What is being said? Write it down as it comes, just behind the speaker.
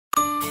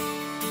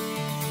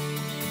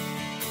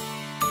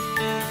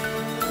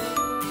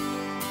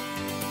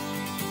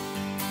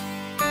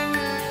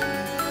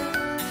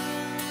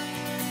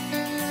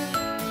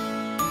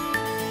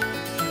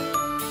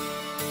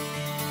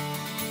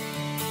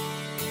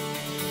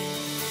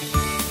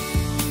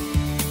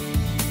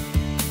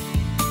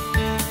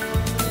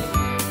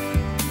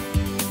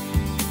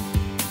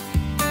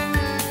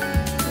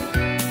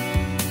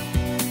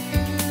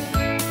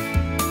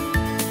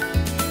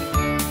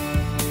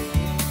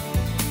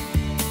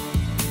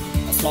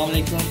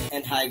Assalamualaikum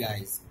and hi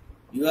guys.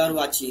 You are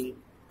watching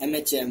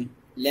MHM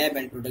Lab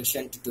and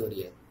Production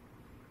tutorial.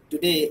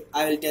 Today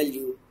I will tell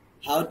you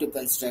how to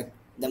construct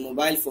the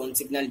mobile phone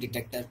signal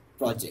detector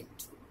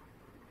project.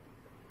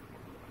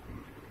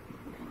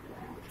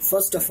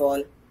 First of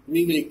all,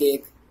 we will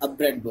take a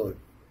breadboard.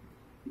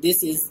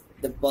 This is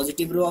the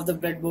positive row of the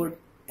breadboard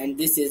and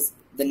this is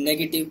the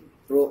negative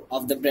row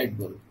of the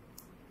breadboard.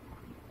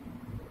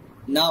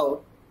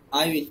 Now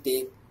I will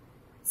take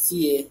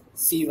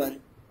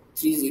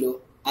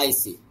CA-C130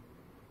 IC.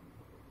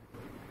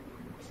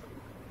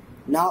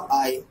 Now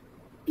I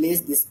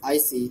place this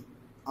IC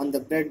on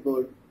the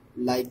breadboard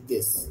like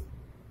this.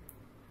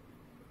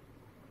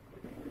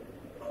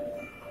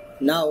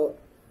 Now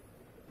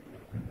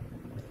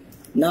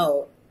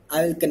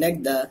I will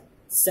connect the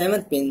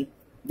 7th pin,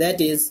 that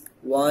is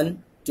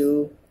 1,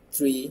 2,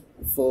 3,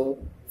 4,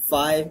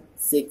 5,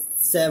 6,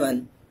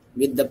 7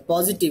 with the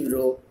positive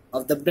row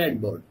of the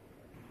breadboard.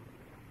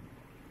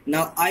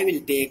 Now I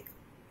will take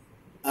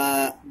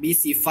a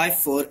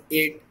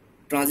BC548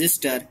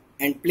 transistor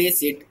and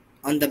place it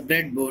on the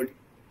breadboard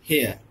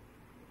here.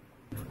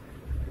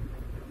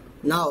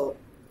 Now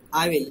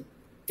I will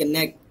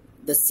connect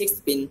the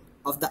 6th pin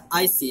of the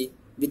IC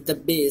with the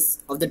base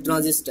of the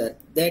transistor,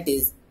 that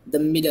is the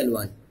middle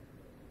one.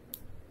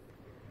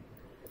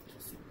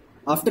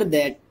 After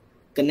that,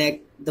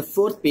 connect the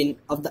 4th pin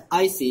of the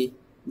IC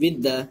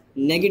with the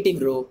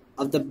negative row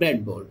of the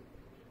breadboard.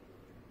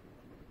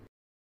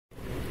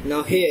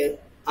 Now here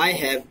I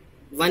have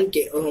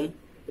 1k ohm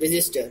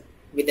resistor,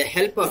 with the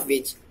help of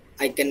which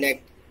I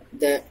connect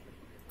the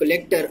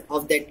collector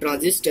of that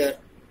transistor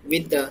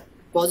with the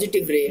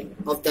positive rail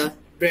of the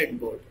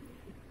breadboard.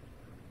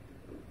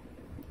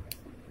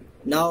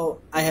 Now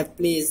I have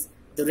placed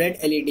the red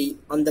LED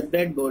on the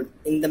breadboard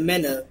in the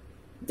manner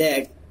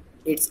that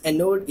its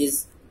anode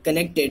is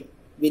connected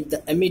with the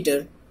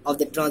emitter of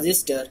the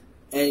transistor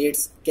and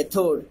its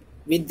cathode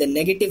with the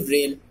negative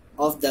rail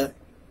of the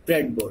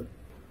breadboard.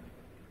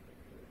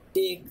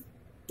 Take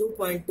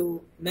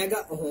 2.2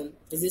 mega ohm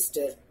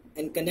resistor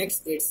and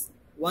connects its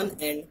one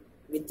end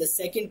with the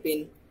 2nd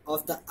pin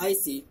of the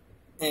IC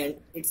and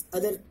its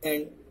other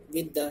end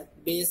with the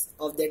base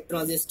of the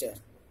transistor.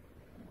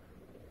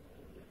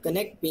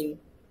 Connect pin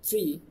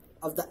 3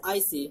 of the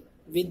IC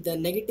with the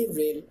negative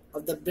rail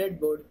of the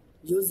breadboard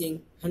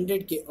using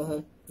 100k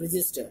ohm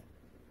resistor.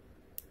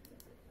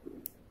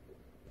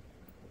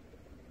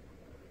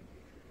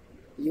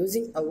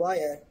 Using a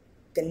wire,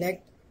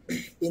 connect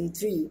pin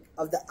 3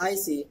 of the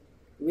IC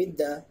with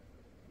the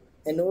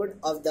anode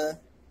of the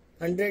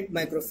 100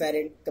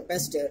 microfarad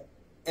capacitor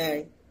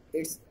and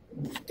its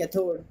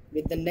cathode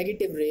with the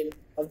negative rail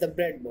of the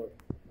breadboard.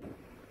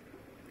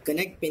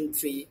 Connect pin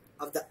 3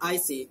 of the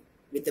IC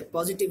with the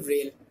positive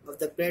rail of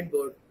the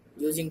breadboard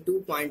using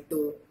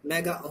 2.2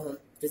 mega ohm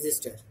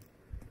resistor.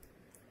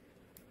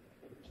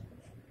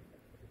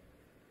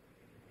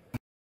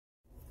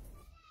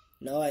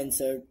 Now I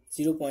insert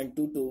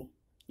 0.22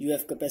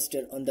 UF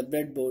capacitor on the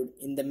breadboard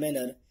in the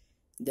manner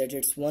that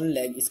its one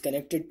leg is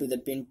connected to the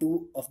pin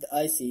 2 of the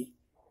IC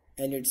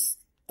and its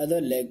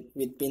other leg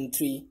with pin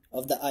 3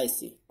 of the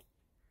IC.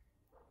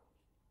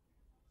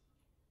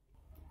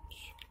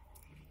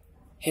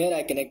 Here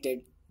I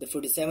connected the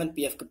 47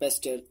 PF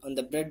capacitor on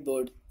the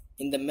breadboard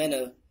in the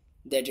manner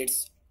that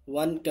its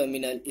one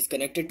terminal is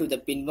connected to the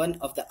pin 1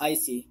 of the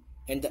IC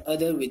and the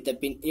other with the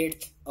pin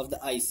 8 of the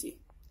IC.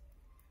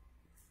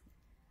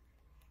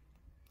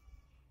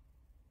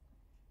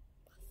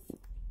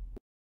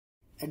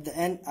 At the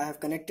end, I have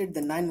connected the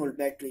 9V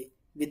battery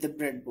with the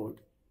breadboard.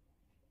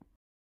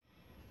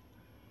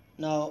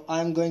 Now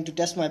I am going to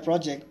test my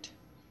project.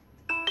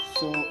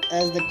 So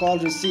as the call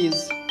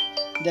receives,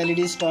 the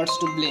LED starts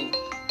to blink,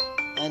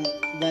 and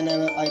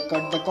whenever I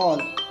cut the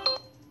call,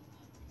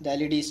 the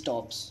LED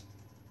stops.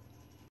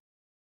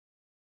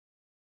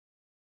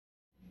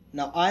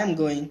 Now I am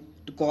going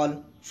to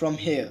call from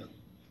here.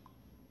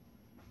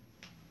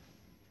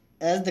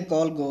 As the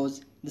call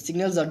goes, the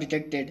signals are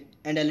detected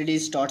and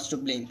LED starts to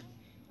blink.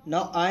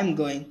 Now I am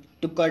going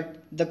to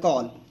cut the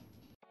call.